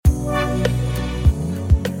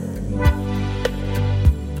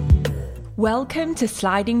Welcome to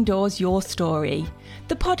Sliding Doors Your Story,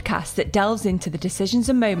 the podcast that delves into the decisions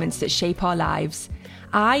and moments that shape our lives.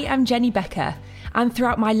 I am Jenny Becker, and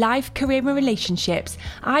throughout my life, career and relationships,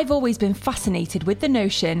 I've always been fascinated with the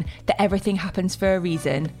notion that everything happens for a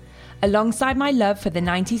reason, alongside my love for the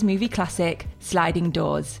 90s movie classic, Sliding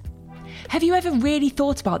Doors. Have you ever really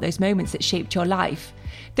thought about those moments that shaped your life?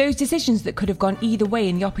 Those decisions that could have gone either way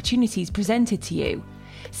in the opportunities presented to you?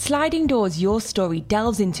 Sliding Doors Your Story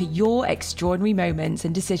delves into your extraordinary moments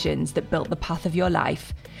and decisions that built the path of your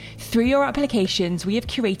life. Through your applications, we have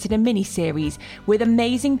curated a mini-series with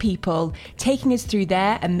amazing people taking us through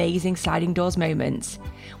their amazing sliding doors moments.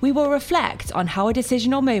 We will reflect on how a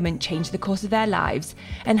decision or moment changed the course of their lives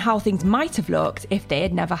and how things might have looked if they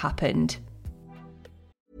had never happened.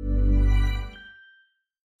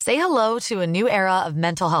 Say hello to a new era of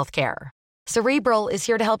mental health care. Cerebral is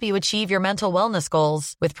here to help you achieve your mental wellness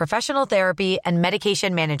goals with professional therapy and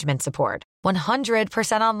medication management support.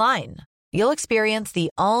 100% online. You'll experience the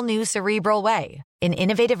all-new Cerebral Way, an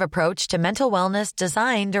innovative approach to mental wellness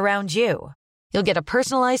designed around you. You'll get a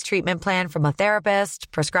personalized treatment plan from a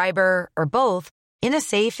therapist, prescriber, or both in a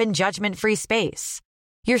safe and judgment-free space.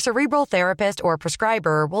 Your Cerebral therapist or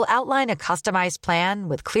prescriber will outline a customized plan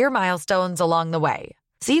with clear milestones along the way,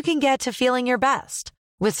 so you can get to feeling your best.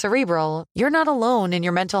 With Cerebral, you're not alone in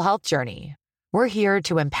your mental health journey. We're here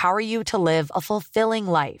to empower you to live a fulfilling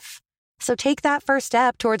life. So take that first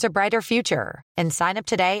step towards a brighter future and sign up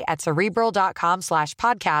today at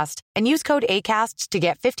Cerebral.com/podcast and use code ACAST to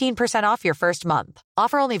get 15% off your first month.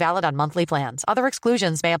 Offer only valid on monthly plans. Other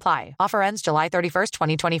exclusions may apply. Offer ends July 31st,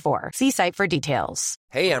 2024. See site for details.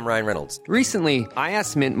 Hey, I'm Ryan Reynolds. Recently, I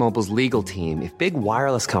asked Mint Mobile's legal team if big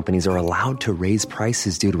wireless companies are allowed to raise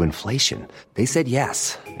prices due to inflation. They said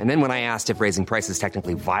yes. And then when I asked if raising prices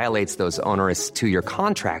technically violates those onerous two-year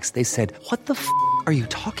contracts, they said, "What the f*** are you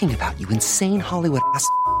talking about, you insane Hollywood ass?"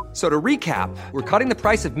 So to recap, we're cutting the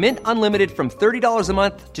price of Mint Unlimited from $30 a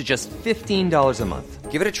month to just $15 a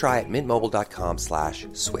month. Give it a try at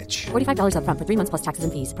mintmobile.com/switch. $45 up front for 3 months plus taxes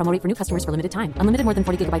and fees. Promo rate for new customers for limited time. Unlimited more than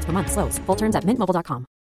 40 gigabytes per month. Slows full terms at mintmobile.com.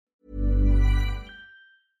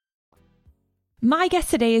 My guest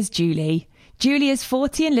today is Julie. Julie is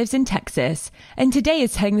 40 and lives in Texas, and today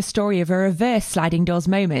is telling the story of a reverse sliding doors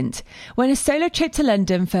moment when a solo trip to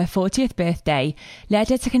London for her 40th birthday led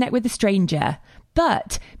her to connect with a stranger,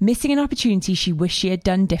 but missing an opportunity she wished she had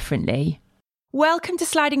done differently. Welcome to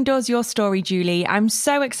Sliding Doors Your Story, Julie. I'm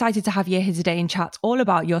so excited to have you here today and chat all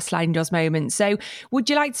about your sliding doors moment. So would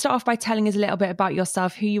you like to start off by telling us a little bit about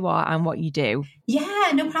yourself, who you are and what you do?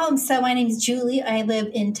 Yeah, no problem. So my name is Julie. I live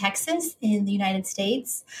in Texas in the United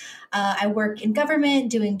States. I work in government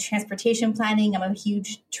doing transportation planning. I'm a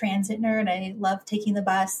huge transit nerd. I love taking the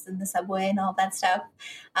bus and the subway and all that stuff.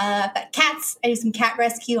 I've got cats. I do some cat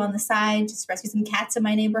rescue on the side, just rescue some cats in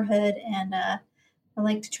my neighborhood. And I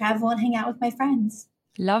like to travel and hang out with my friends.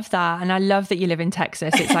 Love that. And I love that you live in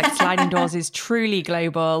Texas. It's like Sliding Doors is truly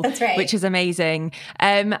global. That's right. Which is amazing.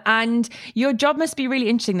 And your job must be really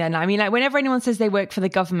interesting then. I mean, like whenever anyone says they work for the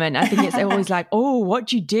government, I think it's always like, oh, what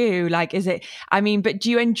do you do? Like, is it, but do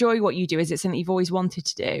you enjoy what you do? Is it something you've always wanted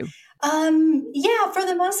to do? Yeah, for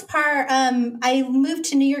the most part. I moved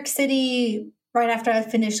to New York City right after I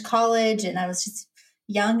finished college, and I was just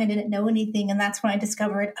young. I didn't know anything. And that's when I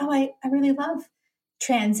discovered, I really love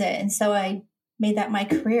transit. And so I made that my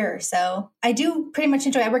career. So I do pretty much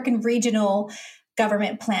enjoy, I work in regional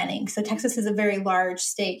government planning. So Texas is a very large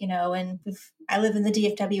state, and I live in the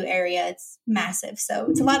DFW area. It's massive. So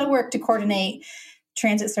it's a lot of work to coordinate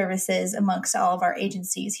transit services amongst all of our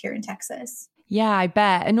agencies here in Texas. Yeah, I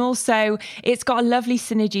bet. And also it's got a lovely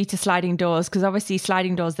synergy to Sliding Doors because obviously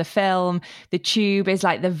Sliding Doors, the film, the tube is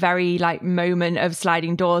like the very moment of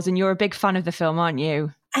Sliding Doors. And you're a big fan of the film, aren't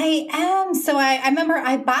you? I am. So I remember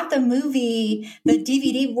I bought the movie, the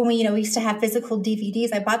DVD, when we used to have physical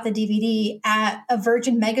DVDs. I bought the DVD at a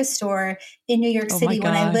Virgin Megastore in New York City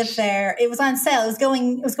when I lived there. It was on sale. It was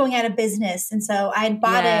going out of business. And so I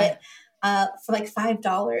bought it for like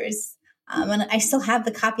 $5. And I still have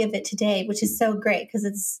the copy of it today, which is so great because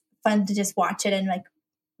it's fun to just watch it and like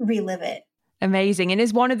relive it. Amazing. And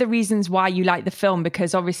is one of the reasons why you like the film,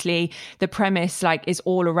 because obviously the premise is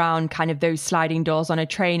all around kind of those sliding doors on a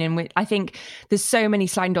train. And I think there's so many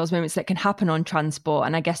sliding doors moments that can happen on transport.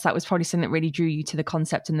 And I guess that was probably something that really drew you to the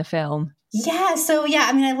concept in the film. Yeah. So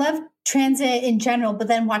I love transit in general, but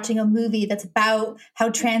then watching a movie that's about how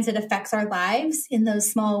transit affects our lives in those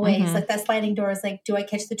small ways, like that sliding door is like, do I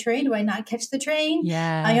catch the train? Do I not catch the train?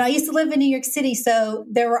 Yeah. I used to live in New York City. So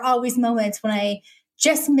there were always moments when I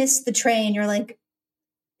just missed the train. You're like,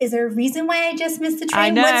 is there a reason why I just missed the train? I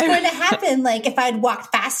know. What's going to happen? Like if I'd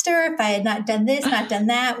walked faster, if I had not done this, not done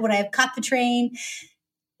that, would I have caught the train?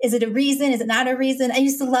 Is it a reason? Is it not a reason? I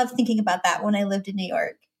used to love thinking about that when I lived in New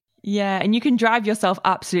York. Yeah, and you can drive yourself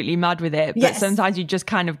absolutely mad with it, but Yes. sometimes you just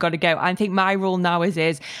kind of got to go. I think my rule now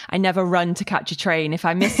is I never run to catch a train. If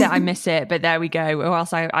I miss it, I miss it, but there we go. Or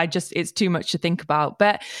else I just, it's too much to think about.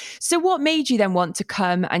 But so what made you then want to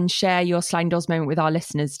come and share your sliding doors moment with our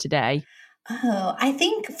listeners today? Oh, I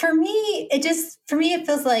think for me, it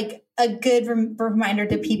feels like a good reminder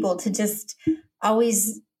to people to just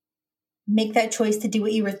always make that choice to do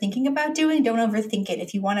what you were thinking about doing. Don't overthink it.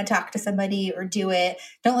 If you want to talk to somebody or do it,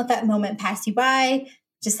 don't let that moment pass you by.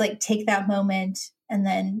 Just like take that moment, and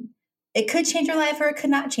then it could change your life or it could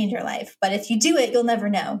not change your life. But if you do it, you'll never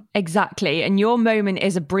know. Exactly. And your moment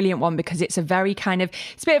is a brilliant one because it's a very kind of,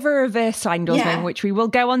 it's a bit of a reverse sliding doors moment, which we will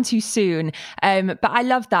go on to soon. But I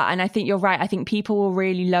love that. And I think you're right. I think people will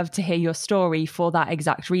really love to hear your story for that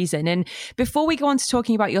exact reason. And before we go on to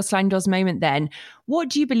talking about your sliding doors moment then, what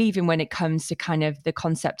do you believe in when it comes to kind of the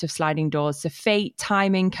concept of sliding doors? So fate,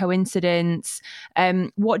 timing, coincidence.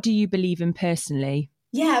 What do you believe in personally?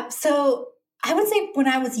 Yeah. So I would say when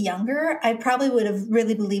I was younger, I probably would have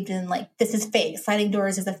really believed in like, this is fate. Sliding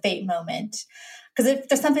doors is a fate moment. Because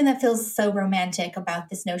there's something that feels so romantic about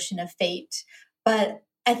this notion of fate. But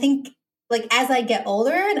I think like as I get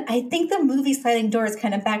older, and I think the movie Sliding Doors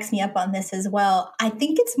kind of backs me up on this as well. I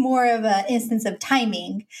think it's more of an instance of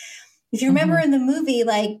timing. If you remember in the movie,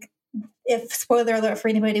 like if spoiler alert for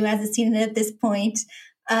anybody who hasn't seen it at this point,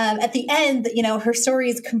 at the end, you know, her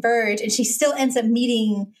stories converge and she still ends up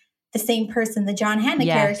meeting the same person, the John Hannah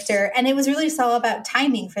character. And it was really just all about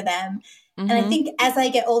timing for them. And I think as I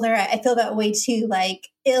get older, I feel that way too. Like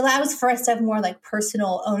it allows for us to have more like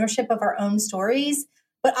personal ownership of our own stories,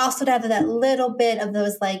 but also to have that little bit of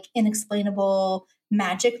those like inexplainable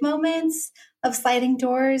magic moments of sliding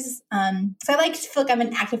doors. So I like to feel like I'm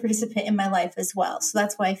an active participant in my life as well. So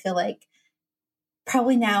that's why I feel like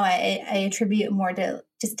probably now I attribute it more to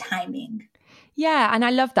just timing. Yeah. And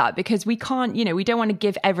I love that because we can't, you know, we don't want to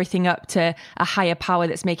give everything up to a higher power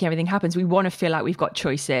that's making everything happen. So we want to feel like we've got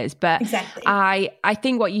choices. But exactly. I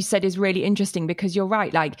think what you said is really interesting because you're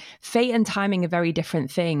right. Like fate and timing are very different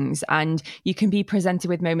things. And you can be presented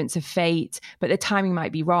with moments of fate, but the timing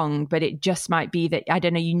might be wrong. But it just might be that, I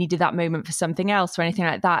don't know, you needed that moment for something else or anything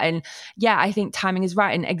like that. And yeah, I think timing is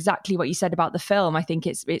right. And exactly what you said about the film, I think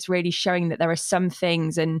it's really showing that there are some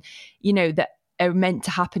things and, you know, that are meant to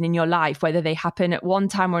happen in your life, whether they happen at one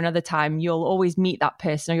time or another time, you'll always meet that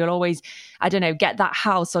person or you'll always, I don't know, get that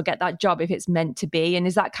house or get that job if it's meant to be. And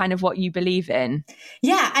is that kind of what you believe in?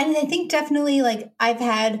 Yeah. And I think definitely like I've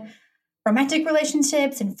had romantic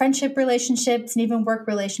relationships and friendship relationships and even work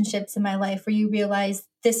relationships in my life where you realize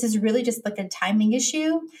this is really just like a timing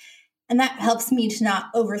issue. And that helps me to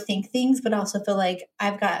not overthink things, but also feel like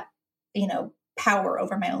I've got, you know, power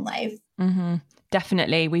over my own life. Mm-hmm.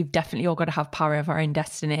 Definitely. We've definitely all got to have power of our own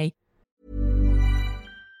destiny.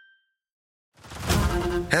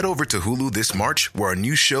 Head over to Hulu this March, where our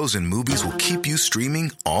new shows and movies will keep you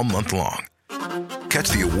streaming all month long. Catch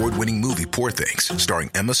the award-winning movie Poor Things,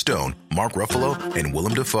 starring Emma Stone, Mark Ruffalo, and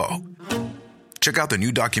Willem Dafoe. Check out the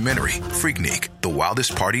new documentary, Freaknik, The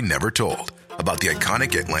Wildest Party Never Told, about the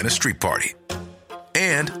iconic Atlanta Street Party.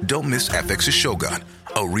 And don't miss FX's Shogun,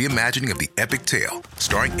 a reimagining of the epic tale,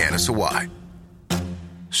 starring Anna Sawai.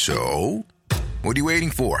 So, what are you waiting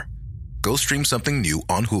for? Go stream something new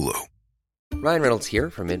on Hulu. Ryan Reynolds here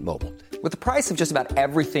from Mint Mobile. With the price of just about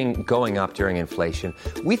everything going up during inflation,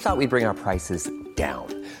 we thought we'd bring our prices down.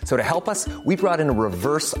 So to help us, we brought in a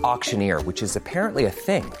reverse auctioneer, which is apparently a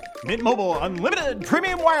thing. Mint Mobile Unlimited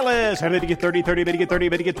Premium Wireless. How to get 30, 30, bit to get 30,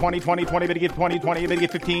 bit to get 20, 20, 20, bit to get 20, 20, bit to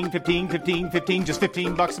get 15, 15, 15, 15, just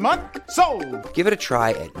 $15 a month? Sold! Give it a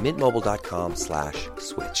try at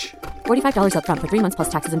mintmobile.com/switch. $45 up front for 3 months plus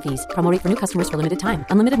taxes and fees. Promo rate for new customers for limited time.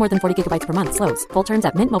 Unlimited more than 40 gigabytes per month. Slows full terms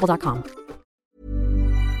at mintmobile.com.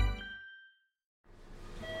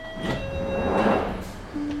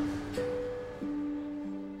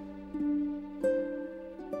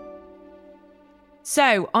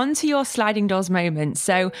 So, on to your sliding doors moment.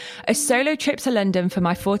 So, a solo trip to London for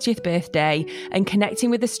my 40th birthday and connecting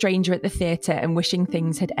with a stranger at the theatre and wishing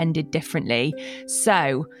things had ended differently.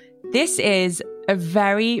 So, this is a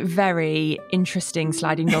very, very interesting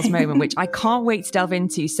sliding doors moment, which I can't wait to delve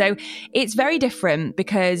into. So it's very different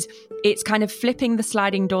because it's kind of flipping the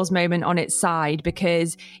sliding doors moment on its side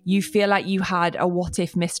because you feel like you had a what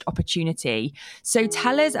if missed opportunity. So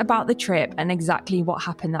tell us about the trip and exactly what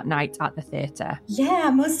happened that night at the theatre. Yeah,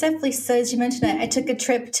 most definitely. So as you mentioned, I took a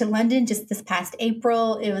trip to London just this past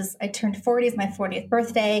April. I turned 40, it's my 40th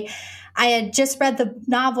birthday. I had just read the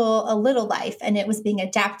novel A Little Life, and it was being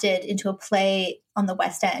adapted into a play on the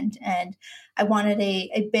West End. And I wanted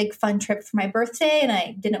a big fun trip for my birthday, and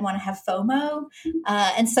I didn't want to have FOMO.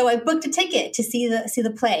 And so I booked a ticket to see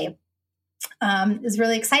the play. It was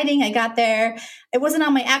really exciting. I got there. It wasn't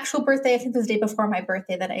on my actual birthday. I think it was the day before my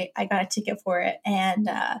birthday that I got a ticket for it. And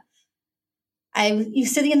you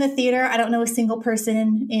sitting in the theater. I don't know a single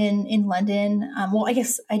person in London. Well, I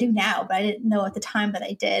guess I do now, but I didn't know at the time that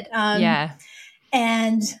I did.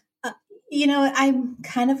 And I'm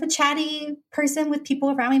kind of a chatty person with people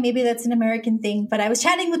around me. Maybe that's an American thing, but I was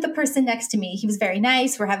chatting with the person next to me. He was very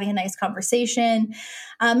nice. We're having a nice conversation.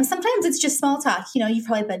 Sometimes it's just small talk. You've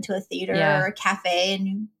probably been to a theater or a cafe and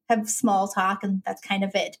you have small talk, and that's kind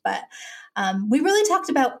of it. But we really talked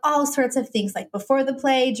about all sorts of things, like before the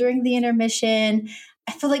play, during the intermission.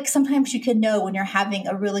 I feel like sometimes you can know when you're having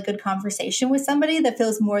a really good conversation with somebody that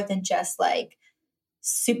feels more than just like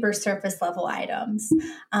super surface level items.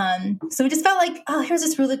 So we just felt like, oh, here's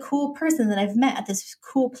this really cool person that I've met at this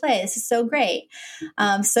cool play. This is so great.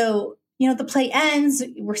 So the play ends,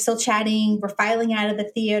 we're still chatting, we're filing out of the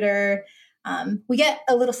theater. We get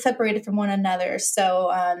a little separated from one another.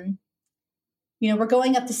 So, we're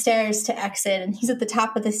going up the stairs to exit, and he's at the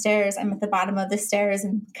top of the stairs. I'm at the bottom of the stairs,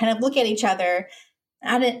 and kind of look at each other.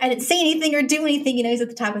 I didn't say anything or do anything. He's at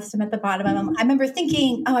the top of I'm at the bottom. I remember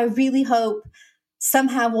thinking, oh, I really hope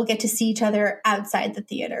somehow we'll get to see each other outside the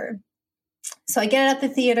theater. So I get out the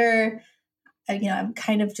theater. I'm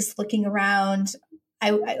kind of just looking around.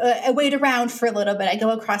 I wait around for a little bit. I go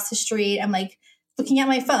across the street. I'm like looking at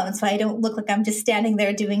my phone so I don't look like I'm just standing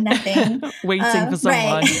there doing nothing. Waiting for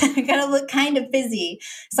someone. Right. I gotta look kind of busy.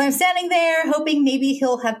 So I'm standing there hoping maybe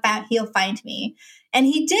he'll find me. And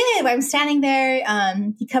he did. I'm standing there.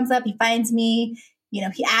 He comes up, he finds me.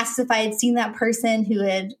 He asks if I had seen that person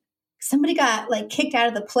somebody got like kicked out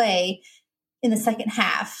of the play in the second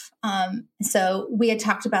half. So we had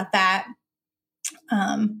talked about that,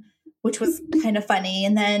 which was kind of funny.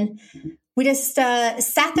 And then we just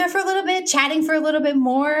sat there for a little bit, chatting for a little bit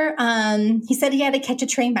more. He said he had to catch a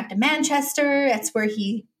train back to Manchester. That's where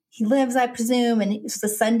he lives, I presume. And it was a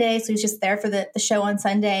Sunday, so he was just there for the show on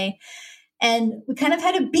Sunday. And we kind of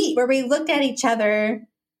had a beat where we looked at each other.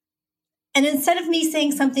 And instead of me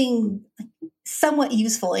saying something somewhat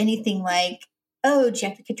useful, anything like, oh, do you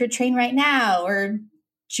have to catch your train right now? Or do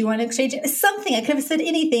you want to exchange it? Something. I could have said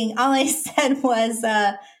anything. All I said was,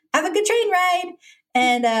 have a good train ride.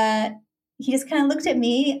 And he just kind of looked at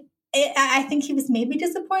me. I think he was maybe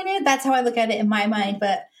disappointed. That's how I look at it in my mind,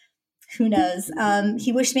 but who knows?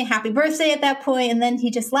 He wished me a happy birthday at that point, and then he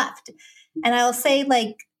just left. And I'll say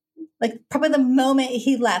like probably the moment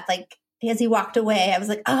he left, like as he walked away, I was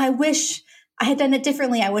like, oh, I wish I had done it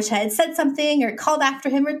differently. I wish I had said something or called after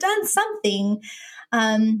him or done something.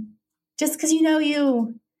 Just because,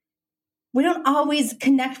 we don't always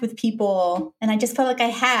connect with people. And I just felt like I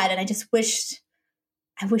had, and I just wished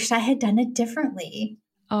I had done it differently.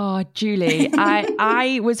 Oh, Julie,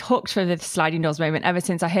 I was hooked for the sliding doors moment ever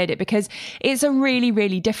since I heard it, because it's a really,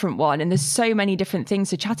 really different one. And there's so many different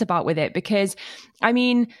things to chat about with it, because,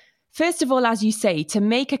 first of all, as you say, to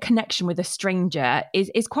make a connection with a stranger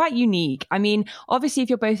is quite unique. Obviously, if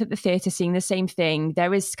you're both at the theatre seeing the same thing,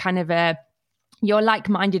 there is kind of you're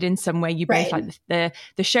like-minded in some way. You both like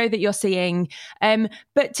the show that you're seeing.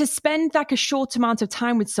 But to spend like a short amount of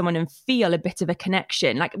time with someone and feel a bit of a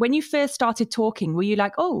connection, like when you first started talking, were you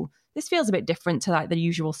like, oh, this feels a bit different to like the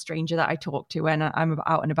usual stranger that I talk to when I'm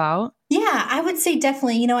out and about? Yeah, I would say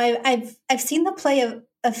definitely. I've seen the play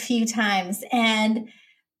a few times, and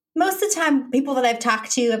most of the time people that I've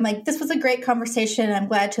talked to, I'm like, this was a great conversation. I'm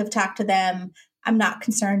glad to have talked to them. I'm not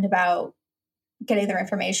concerned about getting their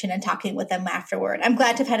information and talking with them afterward. I'm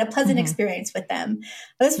glad to have had a pleasant experience with them.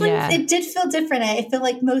 But this one, it did feel different. I feel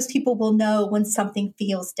like most people will know when something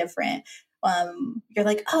feels different. You're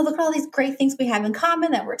like, oh, look at all these great things we have in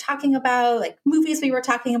common that we're talking about, like movies we were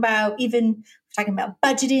talking about, even talking about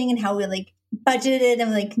budgeting and how we like budgeted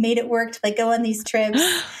and like made it work to like go on these trips.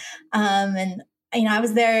 And I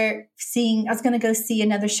was there I was going to go see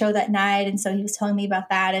another show that night. And so he was telling me about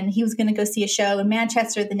that. And he was going to go see a show in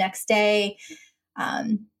Manchester the next day.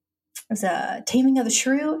 was a Taming of the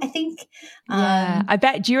Shrew, I think. Yeah, I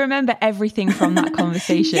bet. Do you remember everything from that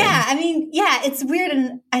conversation? Yeah, I mean, yeah, it's weird.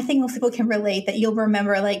 And I think most people can relate that you'll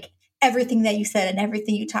remember like everything that you said and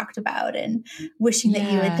everything you talked about and wishing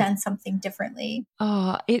that you had done something differently.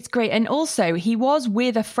 Oh, it's great. And also he was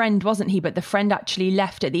with a friend, wasn't he? But the friend actually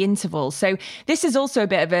left at the interval. So this is also a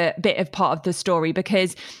bit of part of the story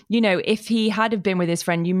because, you know, if he had have been with his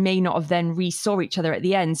friend, you may not have then re-saw each other at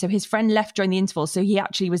the end. So his friend left during the interval. So he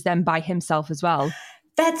actually was then by himself as well.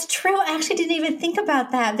 That's true. I actually didn't even think about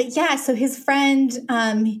that. But yeah, so his friend,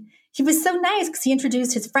 he was so nice because he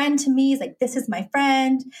introduced his friend to me. He's like, this is my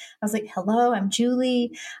friend. I was like, hello, I'm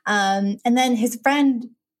Julie. And then his friend,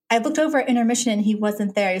 I looked over at intermission and he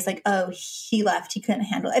wasn't there. He was like, oh, he left. He couldn't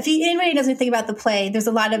handle it. If anybody knows anything about the play, there's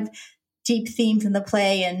a lot of deep themes in the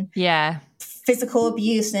play and physical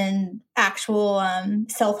abuse and actual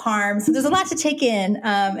self-harm. So there's a lot to take in.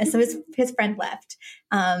 And so his friend left.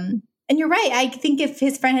 And you're right. I think if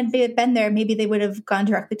his friend had been there, maybe they would have gone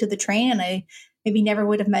directly to the train and I maybe never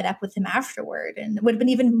would have met up with him afterward. And it would have been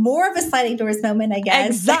even more of a sliding doors moment, I guess.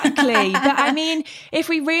 Exactly. But I mean, if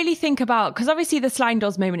we really think about, because obviously the sliding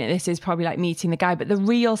doors moment in this is probably like meeting the guy, but the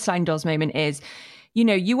real sliding doors moment is, you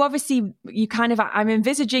know, I'm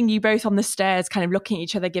envisaging you both on the stairs, kind of looking at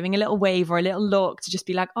each other, giving a little wave or a little look to just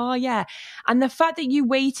be like, oh yeah. And the fact that you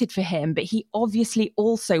waited for him, but he obviously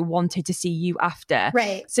also wanted to see you after.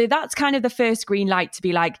 Right. So that's kind of the first green light to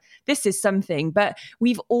be like, this is something. But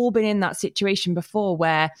we've all been in that situation before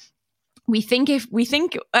where we think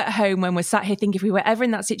at home when we're sat here thinking if we were ever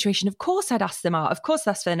in that situation, of course I'd ask them out. Of course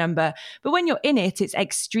that's their number. But when you're in it, it's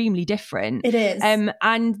extremely different. It is.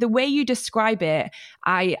 And the way you describe it,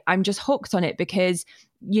 I'm just hooked on it because,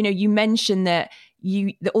 you know, you mentioned that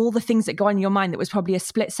all the things that go on in your mind that was probably a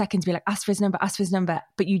split second to be like, ask for his number.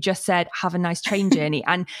 But you just said, have a nice train journey.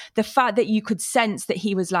 And the fact that you could sense that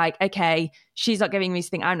he was like, okay, she's not giving me this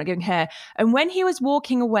thing, I'm not giving her. And when he was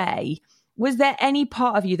walking away, was there any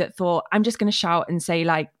part of you that thought, I'm just going to shout and say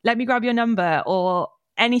like, let me grab your number or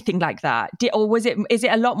anything like that? Is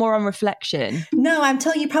it a lot more on reflection? No, I'm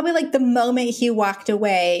telling you, probably like the moment he walked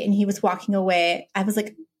away and he was walking away, I was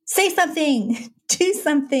like, say something, do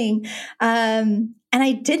something. And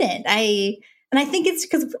I didn't. And I think it's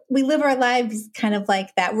because we live our lives kind of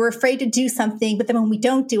like that. We're afraid to do something, but then when we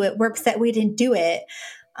don't do it, we're upset we didn't do it.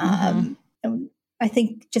 And I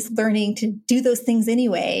think just learning to do those things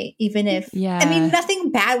anyway, even if, I mean,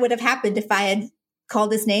 nothing bad would have happened if I had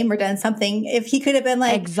called his name or done something. If he could have been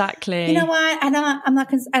like, exactly, you know what? I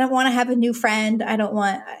don't want to have a new friend. I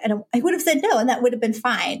would have said no. And that would have been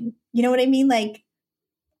fine. You know what I mean? Like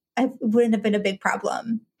it wouldn't have been a big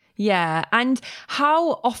problem. Yeah. And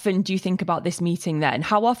how often do you think about this meeting then?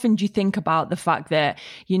 How often do you think about the fact that,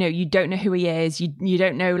 you know, you don't know who he is? You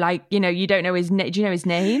don't know, like, you know, you don't know his name. Do you know his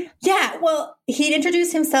name? Yeah. Well, he'd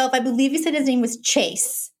introduced himself. I believe he said his name was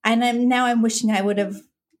Chase. And I'm wishing I would have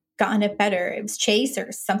gotten it better. It was Chase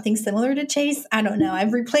or something similar to Chase. I don't know. I've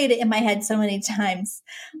replayed it in my head so many times.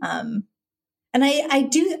 And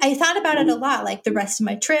I thought about it a lot, like the rest of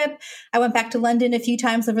my trip. I went back to London a few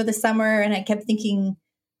times over the summer and I kept thinking,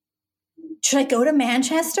 should I go to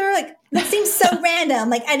Manchester? Like that seems so random.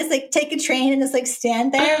 Like I just like take a train and just like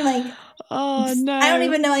stand there. I'm like, oh no, I don't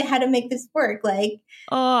even know like how to make this work. Like,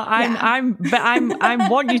 I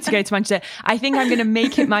want you to go to Manchester. I think I'm going to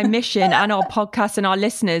make it my mission and our podcast and our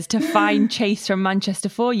listeners to find Chase from Manchester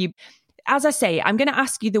for you. As I say, I'm going to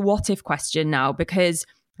ask you the what if question now because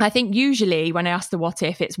I think usually when I ask the what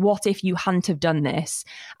if, it's what if you hadn't have done this?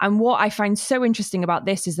 And what I find so interesting about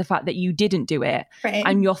this is the fact that you didn't do it. Right.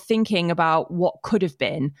 And you're thinking about what could have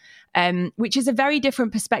been, which is a very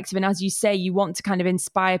different perspective. And as you say, you want to kind of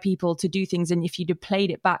inspire people to do things and if you'd have played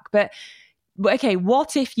it back. But okay,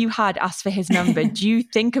 what if you had asked for his number? Do you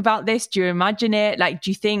think about this? Do you imagine it? Like, do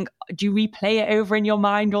you replay it over in your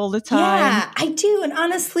mind all the time? Yeah, I do. And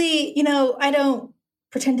honestly, you know, I don't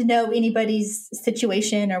pretend to know anybody's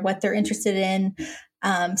situation or what they're interested in.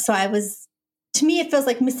 To me, it feels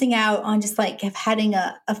like missing out on just like having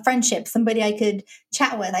a friendship, somebody I could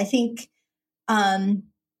chat with. I think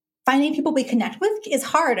finding people we connect with is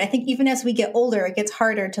hard. I think even as we get older, it gets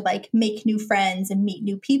harder to like make new friends and meet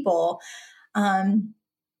new people. And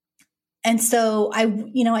so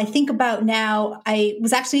I think about now, I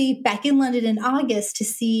was actually back in London in August to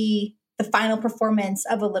see the final performance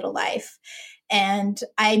of A Little Life. And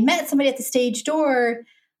I met somebody at the stage door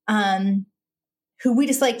who we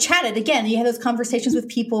just like chatted. Again, you have those conversations with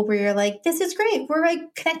people where you're like, this is great. We're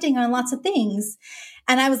like connecting on lots of things.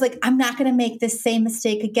 And I was like, I'm not going to make this same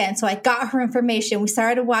mistake again. So I got her information. We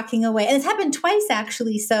started walking away. And it's happened twice,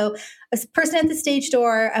 actually. So a person at the stage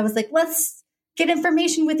door, I was like, let's get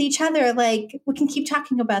information with each other. Like, we can keep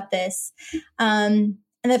talking about this. And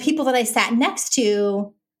the people that I sat next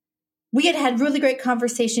to, we had really great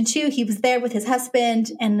conversation too. He was there with his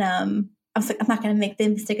husband, and I was like, I'm not going to make the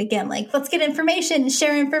mistake again. Like, let's get information,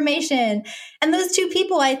 share information. And those two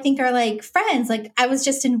people, I think, are like friends. Like, I was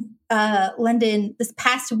just in London this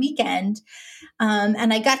past weekend,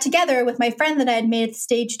 and I got together with my friend that I had made at the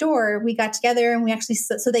Stage Door. We got together, and we actually,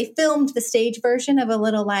 so they filmed the stage version of A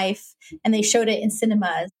Little Life, and they showed it in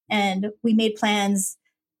cinemas. And we made plans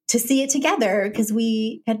to see it together because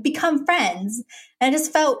we had become friends. And I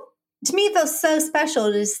just felt, to me, it felt so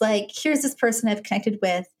special. Just like, here's this person I've connected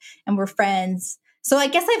with, and we're friends. So I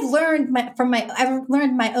guess I've learned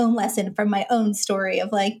my own lesson from my own story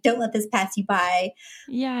of like, don't let this pass you by.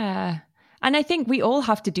 Yeah. And I think we all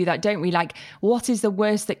have to do that, don't we? Like, what is the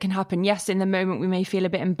worst that can happen? Yes, in the moment we may feel a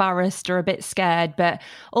bit embarrassed or a bit scared, but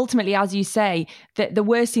ultimately, as you say, that the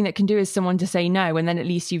worst thing that can do is someone to say no, and then at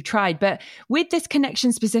least you've tried. But with this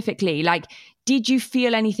connection specifically, like, did you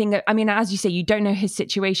feel anything? I mean, as you say, you don't know his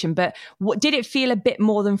situation, but did it feel a bit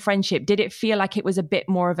more than friendship? Did it feel like it was a bit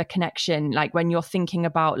more of a connection? Like, when you're thinking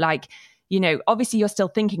about, like, you know, obviously you're still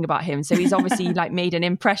thinking about him, so he's obviously like made an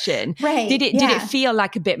impression. Right. Did it feel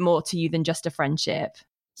like a bit more to you than just a friendship?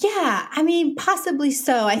 Yeah, I mean, possibly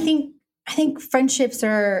so. I think friendships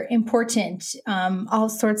are important. All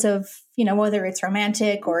sorts of, you know, whether it's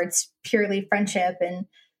romantic or it's purely friendship, and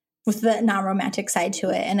with the non-romantic side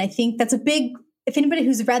to it. And I think that's a big, if anybody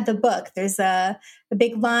who's read the book, there's a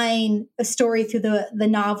big line, a story through the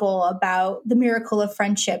novel about the miracle of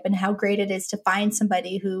friendship and how great it is to find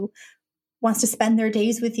somebody who wants to spend their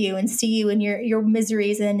days with you and see you in your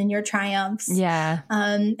miseries and in your triumphs. Yeah.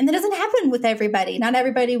 And that doesn't happen with everybody. Not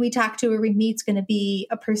everybody we talk to or we meet is going to be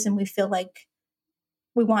a person we feel like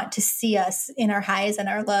we want to see us in our highs and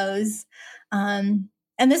our lows. And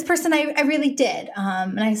this person I really did.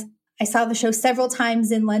 And I saw the show several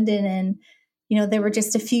times in London, and, you know, there were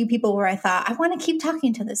just a few people where I thought, I want to keep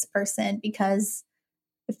talking to this person because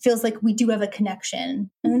it feels like we do have a connection.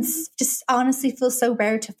 And it's just honestly feels so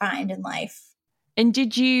rare to find in life. And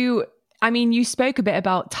you spoke a bit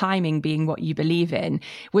about timing being what you believe in.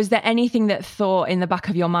 Was there anything that thought in the back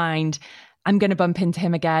of your mind, I'm going to bump into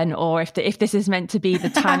him again? Or if this is meant to be, the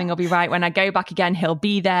timing will be right. When I go back again, he'll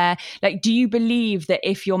be there. Like, do you believe that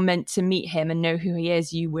if you're meant to meet him and know who he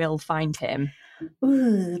is, you will find him?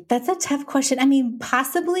 Ooh, that's a tough question. I mean,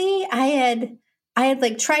 possibly I had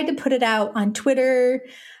like tried to put it out on Twitter.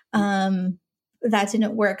 That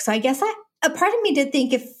didn't work. So I guess a part of me did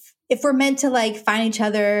think if we're meant to like find each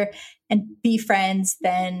other and be friends,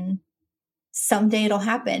 then someday it'll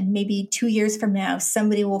happen. Maybe 2 years from now,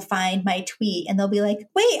 somebody will find my tweet and they'll be like,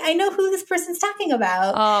 wait, I know who this person's talking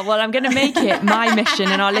about. Oh, well, I'm going to make it my mission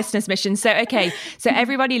and our listeners' mission. So, okay. So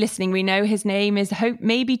everybody listening, we know his name is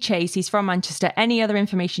maybe Chase. He's from Manchester. Any other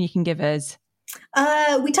information you can give us?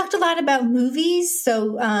 We talked a lot about movies.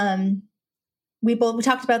 So we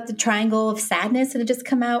talked about The Triangle of Sadness that had just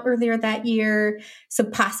come out earlier that year. So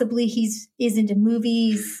possibly is into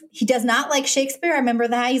movies. He does not like Shakespeare. I remember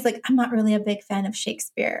that. He's like, I'm not really a big fan of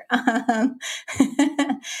Shakespeare.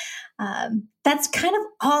 That's kind of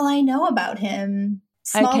all I know about him.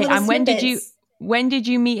 Okay. And when did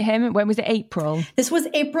you meet him? When was it? April? This was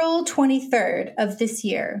April 23rd of this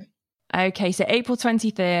year. Okay, so April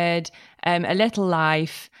 23rd, A Little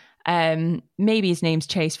Life. Maybe his name's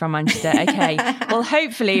Chase from Manchester. Okay, well,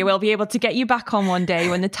 hopefully we'll be able to get you back on one day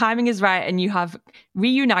when the timing is right and you have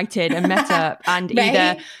reunited and met up and right?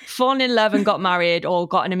 Either fallen in love and got married or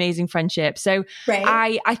got an amazing friendship. So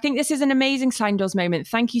right. I think this is an amazing sliding doors moment.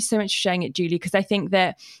 Thank you so much for sharing it, Julie, because I think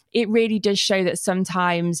that it really does show that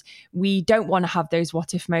sometimes we don't want to have those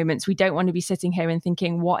what if moments. We don't want to be sitting here and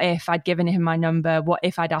thinking, what if I'd given him my number? What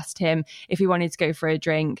if I'd asked him if he wanted to go for a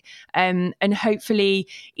drink? And hopefully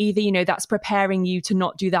either, you know, that's preparing you to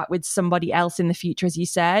not do that with somebody else in the future, as you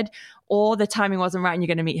said, or the timing wasn't right and you're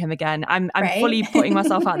going to meet him again. I'm right? fully putting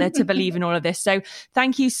myself out there to believe in all of this. So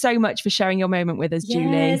thank you so much for sharing your moment with us,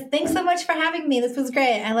 Julie. Yes, thanks so much for having me. This was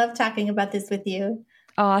great. I love talking about this with you.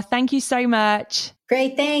 Oh, thank you so much.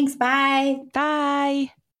 Great. Thanks. Bye.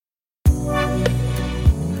 Bye.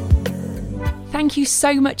 Thank you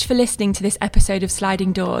so much for listening to this episode of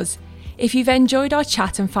Sliding Doors. If you've enjoyed our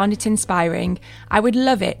chat and found it inspiring, I would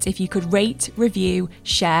love it if you could rate, review,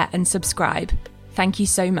 share, and subscribe. Thank you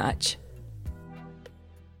so much.